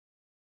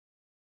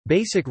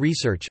Basic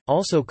research,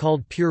 also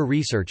called pure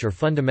research or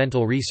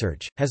fundamental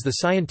research, has the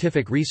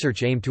scientific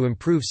research aim to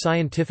improve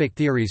scientific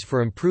theories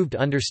for improved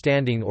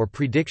understanding or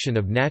prediction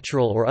of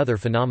natural or other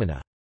phenomena.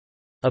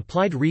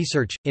 Applied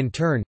research, in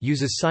turn,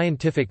 uses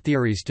scientific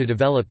theories to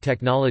develop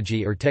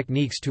technology or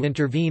techniques to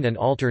intervene and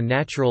alter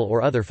natural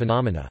or other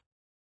phenomena.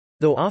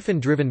 Though often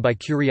driven by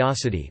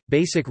curiosity,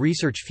 basic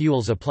research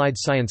fuels applied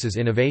science's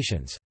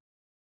innovations.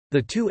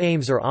 The two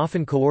aims are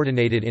often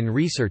coordinated in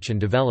research and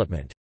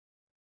development.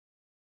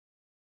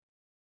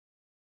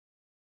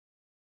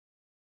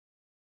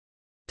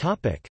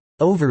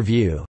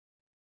 Overview.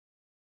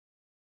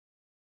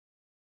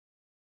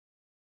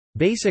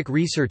 Basic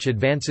research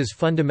advances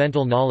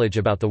fundamental knowledge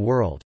about the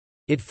world.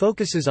 It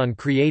focuses on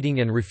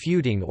creating and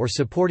refuting or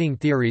supporting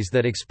theories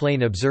that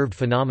explain observed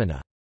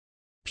phenomena.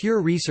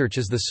 Pure research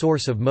is the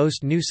source of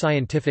most new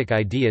scientific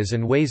ideas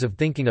and ways of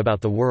thinking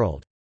about the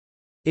world.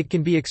 It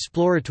can be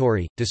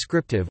exploratory,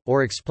 descriptive,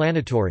 or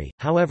explanatory.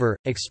 However,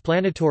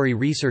 explanatory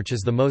research is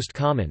the most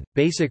common.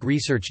 Basic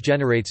research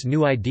generates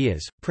new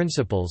ideas,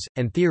 principles,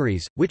 and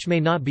theories, which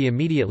may not be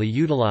immediately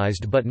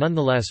utilized but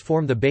nonetheless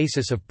form the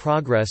basis of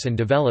progress and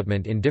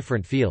development in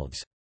different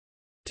fields.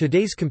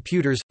 Today's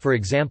computers, for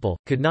example,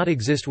 could not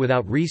exist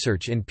without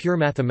research in pure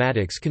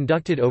mathematics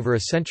conducted over a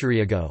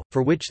century ago,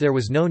 for which there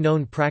was no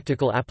known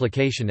practical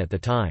application at the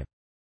time.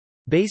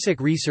 Basic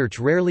research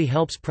rarely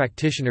helps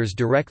practitioners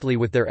directly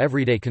with their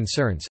everyday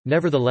concerns,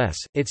 nevertheless,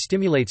 it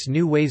stimulates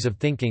new ways of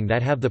thinking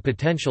that have the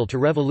potential to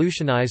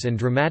revolutionize and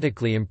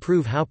dramatically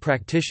improve how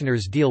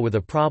practitioners deal with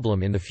a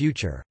problem in the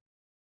future.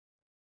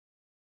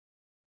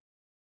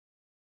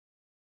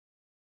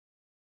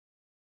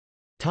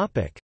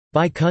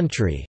 By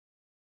country.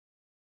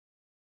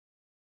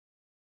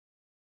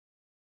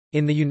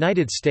 In the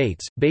United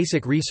States,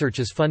 basic research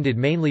is funded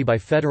mainly by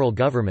federal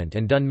government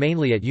and done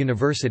mainly at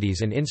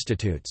universities and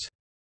institutes.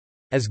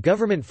 As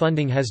government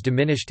funding has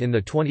diminished in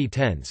the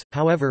 2010s,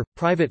 however,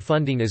 private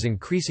funding is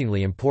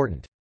increasingly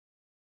important.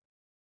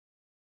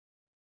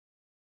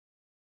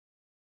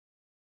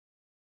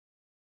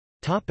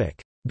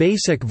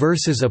 Basic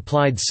versus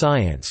applied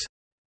science.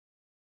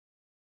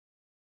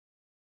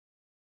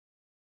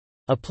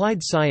 Applied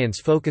science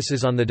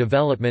focuses on the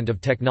development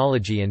of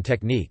technology and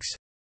techniques.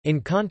 In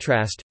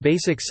contrast,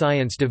 basic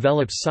science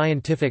develops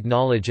scientific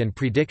knowledge and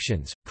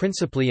predictions,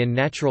 principally in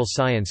natural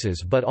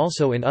sciences but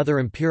also in other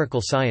empirical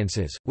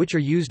sciences, which are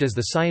used as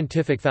the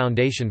scientific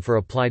foundation for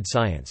applied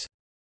science.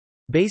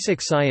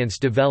 Basic science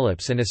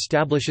develops and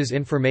establishes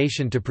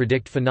information to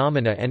predict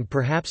phenomena and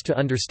perhaps to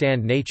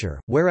understand nature,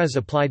 whereas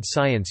applied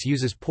science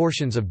uses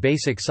portions of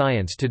basic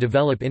science to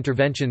develop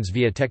interventions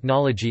via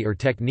technology or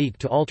technique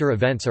to alter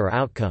events or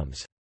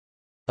outcomes.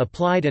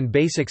 Applied and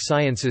basic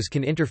sciences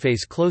can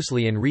interface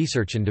closely in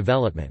research and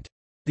development.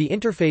 The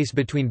interface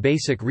between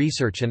basic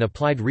research and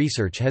applied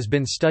research has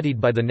been studied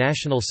by the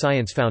National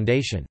Science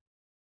Foundation.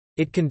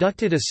 It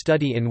conducted a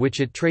study in which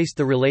it traced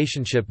the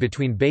relationship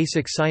between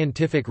basic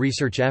scientific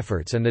research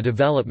efforts and the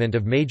development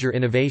of major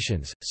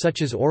innovations,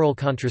 such as oral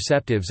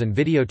contraceptives and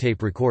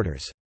videotape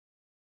recorders.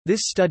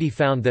 This study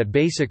found that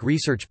basic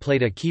research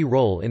played a key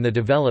role in the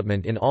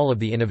development in all of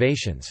the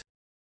innovations.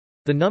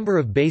 The number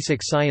of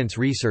basic science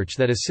research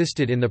that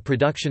assisted in the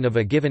production of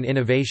a given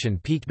innovation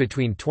peaked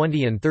between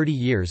 20 and 30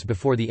 years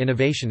before the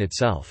innovation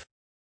itself.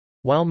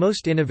 While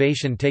most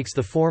innovation takes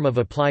the form of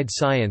applied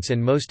science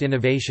and most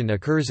innovation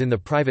occurs in the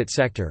private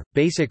sector,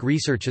 basic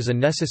research is a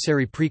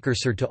necessary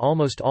precursor to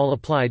almost all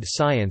applied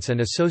science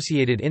and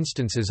associated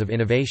instances of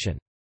innovation.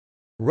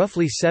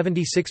 Roughly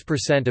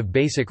 76% of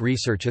basic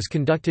research is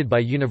conducted by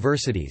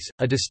universities.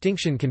 A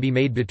distinction can be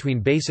made between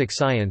basic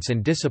science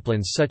and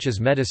disciplines such as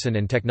medicine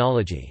and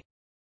technology.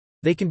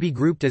 They can be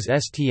grouped as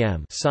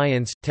STEM,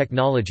 science,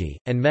 technology,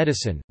 and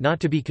medicine, not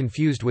to be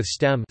confused with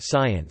STEM,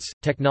 science,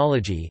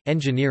 technology,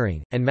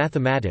 engineering, and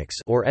mathematics,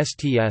 or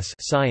STS,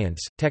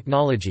 science,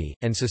 technology,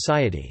 and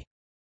society.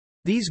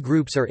 These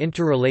groups are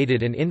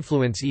interrelated and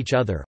influence each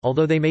other,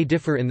 although they may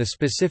differ in the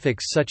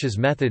specifics such as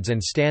methods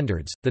and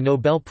standards. The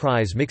Nobel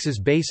Prize mixes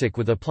basic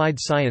with applied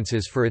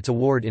sciences for its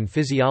award in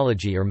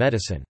physiology or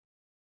medicine.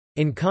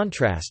 In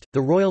contrast,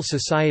 the Royal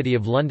Society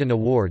of London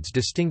Awards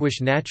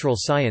distinguish natural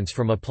science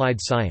from applied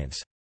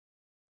science.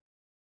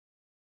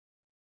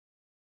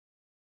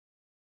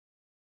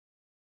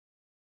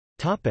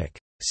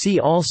 See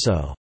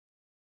also: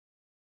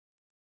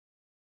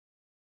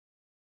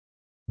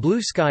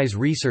 Blue skies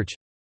research,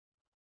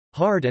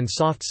 hard and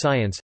soft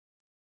science,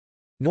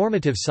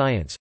 normative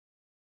science,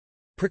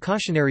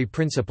 precautionary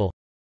principle,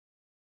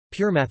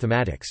 pure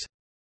mathematics.